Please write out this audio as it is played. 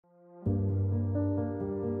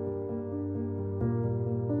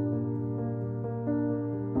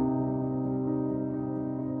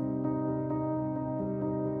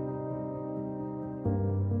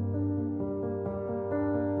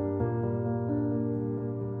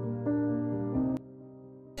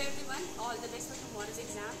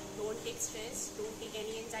stress, don't take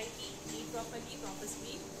any anxiety, eat properly, proper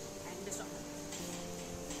sleep, and best of luck.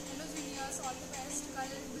 Hello juniors, all the best. कल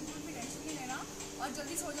बिल्कुल भी tension नहीं लेना और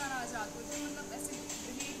जल्दी सो जाना आज रात को। तो मतलब ऐसे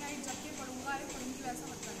लेट नाइट जब के पढ़ूंगा अरे पढ़ूंगी वैसा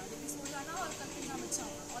मत करना, जल्दी सो जाना और कल एग्जाम अच्छा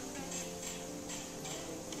होगा। All the best.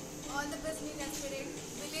 All the best NEET aspirant,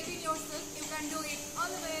 believe in yourself, you can do it.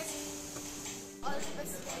 All the best. All the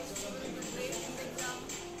best guys, you will do great in the exam.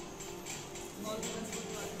 All the best.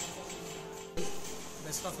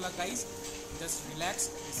 Best of luck guys, just relax,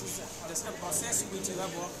 this is just a process which you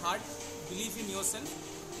have worked hard, believe in yourself,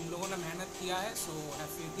 तुम लोगों ने मेहनत किया है, so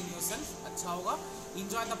have faith in yourself, अच्छा होगा,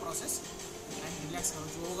 enjoy the process and relax करो,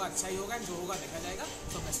 जो होगा अच्छा ही होगा, जो होगा देखा जाएगा,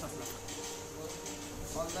 so best of luck.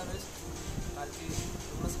 all the best, কালকে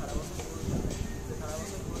তোমরা সারা বছর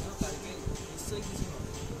পড়ছো, কালকে নিশ্চয়ই কিছু হবে,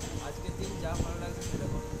 আজকের দিন যা ভালো লাগছে সেটা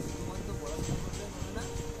করো, শুধুমাত্র পড়াশোনা করলে হবে না,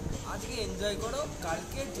 আজকে এনজয় করো,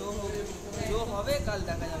 কালকে जो হবে কাল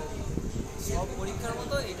দেখা যাবে, সব পরীক্ষার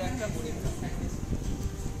মতো এটা একটা পরীক্ষা।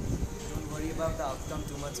 Don't worry about the outcome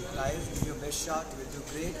too much guys, give your best shot, you will do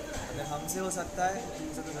great, अगर हमसे हो सकता है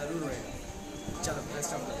तुमसे तो ज़रूर होएगा, चलो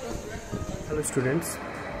best of luck. Hello students,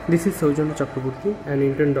 this is Saujanya Chakraborty, an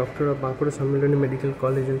intern doctor of Bankura Sammilani Medical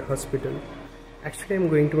College and Hospital. Actually I am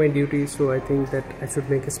going to my duty, so I think that I should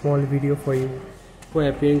make a small video for you for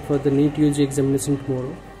appearing for the NEET UG examination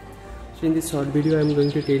tomorrow. So in this short video I am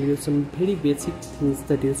going to tell you some very basic things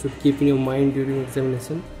that you should keep in your mind during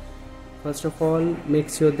examination. First of all,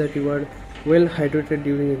 make sure that you are well hydrated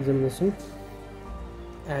during examination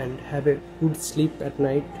and have a good sleep at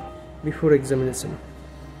night before examination.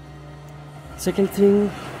 Second thing,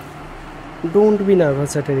 don't be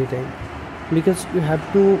nervous at any time, because you have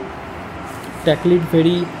to tackle it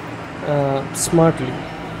very smartly.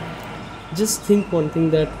 Just think one thing,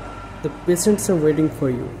 that the patients are waiting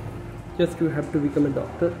for you. Just you have to become a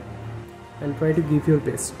doctor and try to give your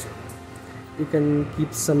best. You can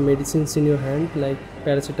keep some medicines in your hand like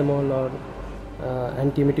paracetamol or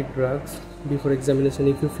antiemetic drugs before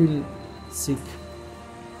examination if you feel sick.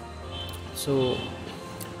 So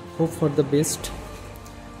hope for the best,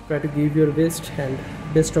 try to give your best, and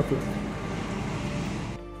best of luck.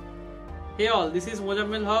 Hey all, this is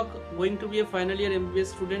Mojammel Haq, going to be a final year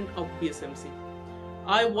MBBS student of BSMC.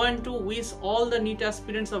 I want to wish all the NEET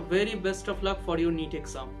aspirants a very best of luck for your NEET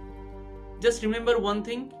exam. Just remember one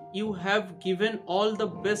thing, you have given all the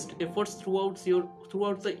best efforts throughout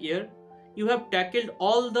the year. You have tackled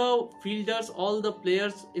all the fielders, all the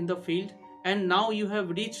players in the field, and now you have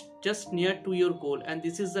reached just near to your goal, and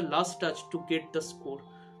this is the last touch to get the score.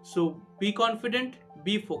 So be confident,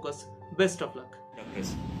 be focused. Best of luck.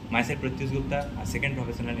 Doctors. Myself Pratyush Gupta, a second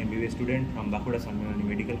professional MBBS student from Bankura Sammilani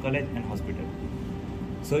Medical College and Hospital.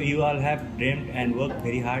 So you all have dreamed and worked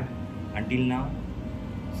very hard until now.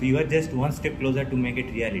 So you are just one step closer to make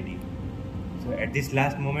it reality. So at this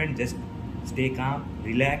last moment, just stay calm,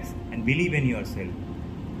 relax and believe in yourself.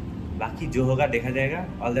 Baki jo hoga dekha jayega.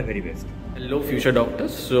 All the very best. Hello future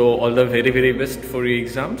doctors, so all the very best for your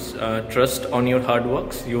exams. Trust on your hard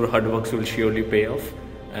works, your hard works will surely pay off,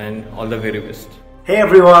 and all the very best. Hey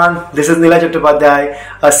everyone, this is Neet Aspirants,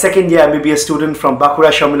 a second year MBBS student from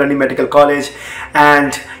Bankura Sammilani Medical College,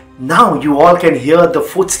 and now you all can hear the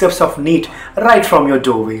footsteps of NEET right from your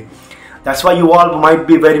doorway. That's why you all might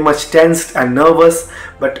be very much tensed and nervous,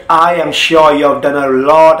 but I am sure you have done a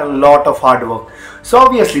lot of hard work. So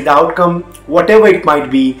obviously the outcome, whatever it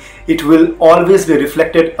might be, it will always be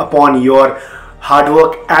reflected upon your hard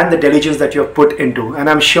work and the diligence that you have put into, and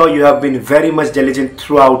I'm sure you have been very much diligent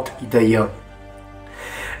throughout the year.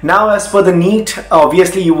 Now as per the NEET,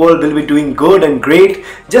 obviously you all will be doing good and great.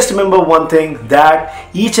 Just remember one thing, that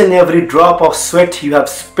each and every drop of sweat you have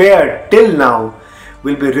spared till now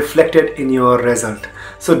will be reflected in your result.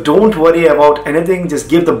 So don't worry about anything, just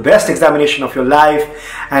give the best examination of your life,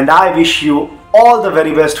 and I wish you all the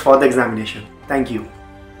very best for the examination. Thank you.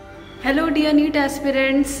 Hello dear NEET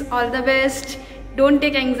aspirants, all the best. Don't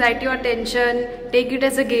take anxiety or tension, take it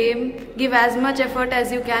as a game, give as much effort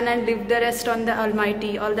as you can and leave the rest on the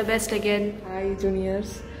Almighty. All the best again. Hi juniors,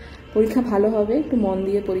 পরীক্ষা ভালো হবে, একটু মন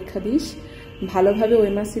দিয়ে পরীক্ষা this, ভালোভাবে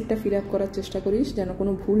OMR সিটটা fill up করার চেষ্টা করিস, যেন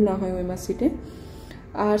কোনো ভুল না হয় ওএমআর সিটে।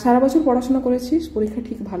 আর সারা বছর পড়াশোনা করেছিস, পরীক্ষা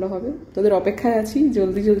ঠিক ভালো হবে, তোদের অপেক্ষায় আছি,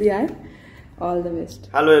 জলদি আয়। All the best.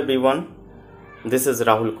 Hello everyone, this is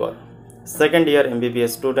Rahul Kaur, second year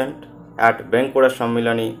MBBS student at Bankura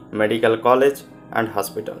Sammilani Medical College and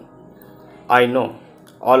Hospital. I know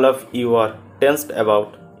all of you are tensed about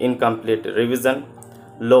incomplete revision,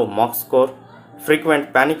 low mock score, frequent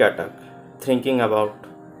panic attack, thinking about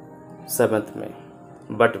 7th May.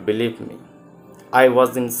 But believe me, I was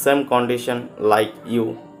in same condition like you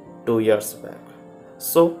 2 years back.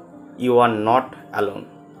 So you are not alone.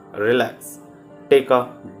 Relax. Take a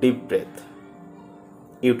deep breath.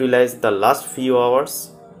 Utilize the last few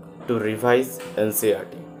hours to revise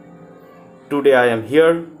NCERT. Today I am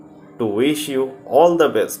here to wish you all the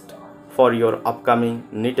best for your upcoming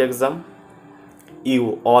NEET exam.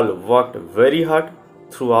 You all worked very hard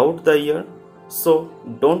throughout the year, so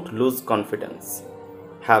don't lose confidence.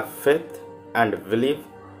 Have faith and believe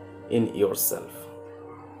in yourself.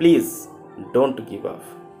 Please don't give up.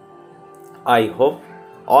 I hope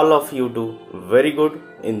all of you do very good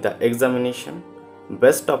in the examination.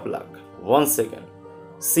 Best of luck once again.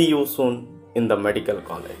 See you soon in the medical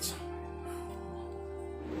college.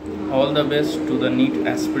 All the best to the NEET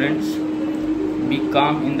aspirants. Be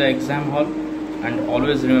calm in the exam hall and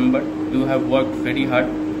always remember you have worked very hard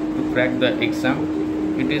to crack the exam.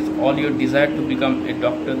 It is all your desire to become a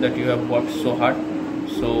doctor that you have worked so hard.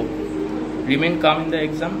 So remain calm in the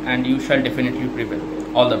exam and you shall definitely prevail.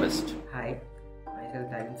 All the best. Hi, myself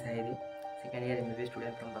Sahidi, second year MBBS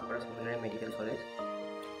student from Dr.INTROVERT Medical College.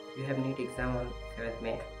 You have NEET exam on 7th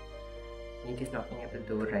May. NEET is knocking at the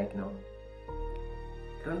door right now.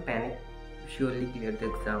 Don't panic, surely clear the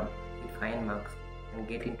exam with fine marks and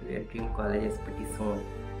get into your dream colleges pretty soon.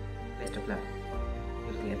 Best of luck,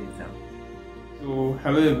 you'll clear the exam. So,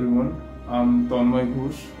 hello everyone, I'm Tanmay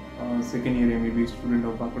Ghosh, second year MBBS student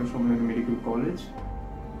of Dr.INTROVERT Medical College.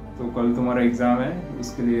 तो कल तुम्हारा exam है,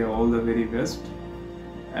 उसके लिए all the very best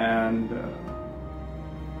and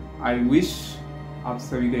I wish आप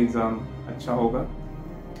सभी का exam अच्छा होगा।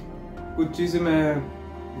 कुछ चीज़ें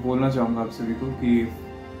मैं बोलना चाहूँगा आप सभी को कि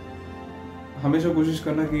हमेशा कोशिश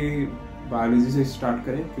करना कि बायोलॉजी से स्टार्ट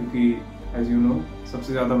करें, क्योंकि एज यू नो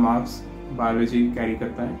सबसे ज़्यादा मार्क्स बायोलॉजी कैरी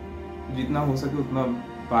करता है। जितना हो सके उतना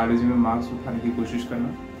बायोलॉजी में मार्क्स उठाने की कोशिश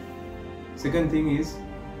करना। सेकेंड थिंग इज़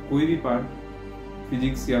कोई भी पार्ट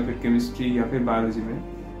फिजिक्स या फिर केमिस्ट्री या फिर बायोलॉजी में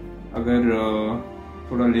अगर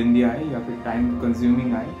थोड़ा लेंदी आए या फिर टाइम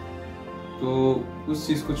कंज्यूमिंग आए तो उस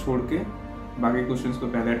चीज़ को छोड़ के बाकी क्वेश्चंस को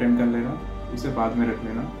पहले अटेम्प्ट कर लेना, उसे बाद में रख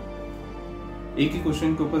लेना। एक ही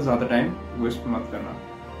क्वेश्चन के ऊपर ज़्यादा टाइम वेस्ट मत करना।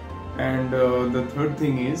 And the third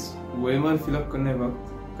thing is OMR fill up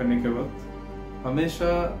करने के वक्त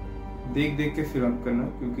हमेशा देख के फिलअप करना,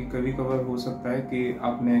 क्योंकि कभी कभार हो सकता है कि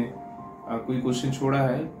आपने कोई क्वेश्चन छोड़ा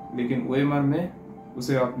है लेकिन OMR में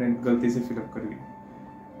उसे आपने गलती से फिलअप कर लिया,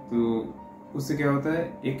 तो उससे क्या होता है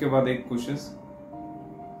एक के बाद एक क्वेश्चंस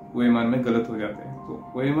OMR में गलत हो जाते हैं।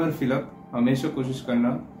 तो OMR फिलअप हमेशा कोशिश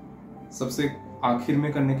करना सबसे आखिर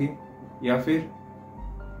में करने की, या फिर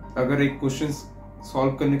अगर एक क्वेश्चन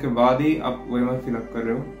सॉल्व करने के बाद ही आप OMR फिलअप कर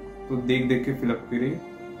रहे हो तो देख के फिलअप करिए,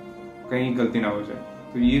 कहीं गलती ना हो जाए।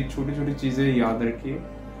 तो ये छोटी छोटी चीज़ें याद रखिए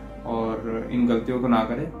और इन गलतियों को ना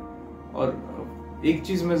करें। और एक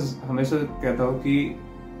चीज़ मैं हमेशा कहता हूँ कि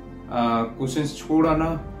क्वेश्चन छोड़ आना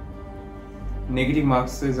नेगेटिव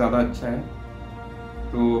मार्क्स से ज़्यादा अच्छा है।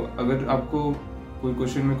 तो अगर आपको कोई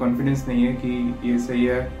क्वेश्चन में कॉन्फिडेंस नहीं है कि ये सही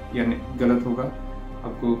है या गलत होगा,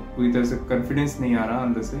 आपको पूरी तरह से कॉन्फिडेंस नहीं आ रहा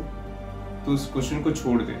अंदर से, तो उस क्वेश्चन को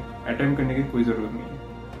छोड़ दें, अटेम्प्ट करने की कोई ज़रूरत नहीं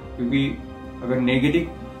है। क्योंकि अगर नेगेटिव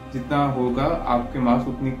जितना होगा आपके मार्क्स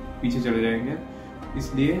उतनी पीछे चले जाएंगे,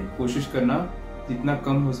 इसलिए कोशिश करना जितना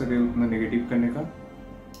कम हो सके उतना नेगेटिव करने का।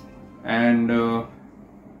 And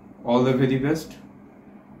all the very best.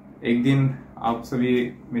 एक दिन आप सभी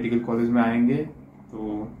मेडिकल कॉलेज में आएंगे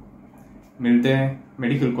तो मिलते हैं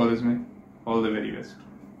मेडिकल कॉलेज में। All the very best.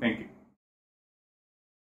 Thank you.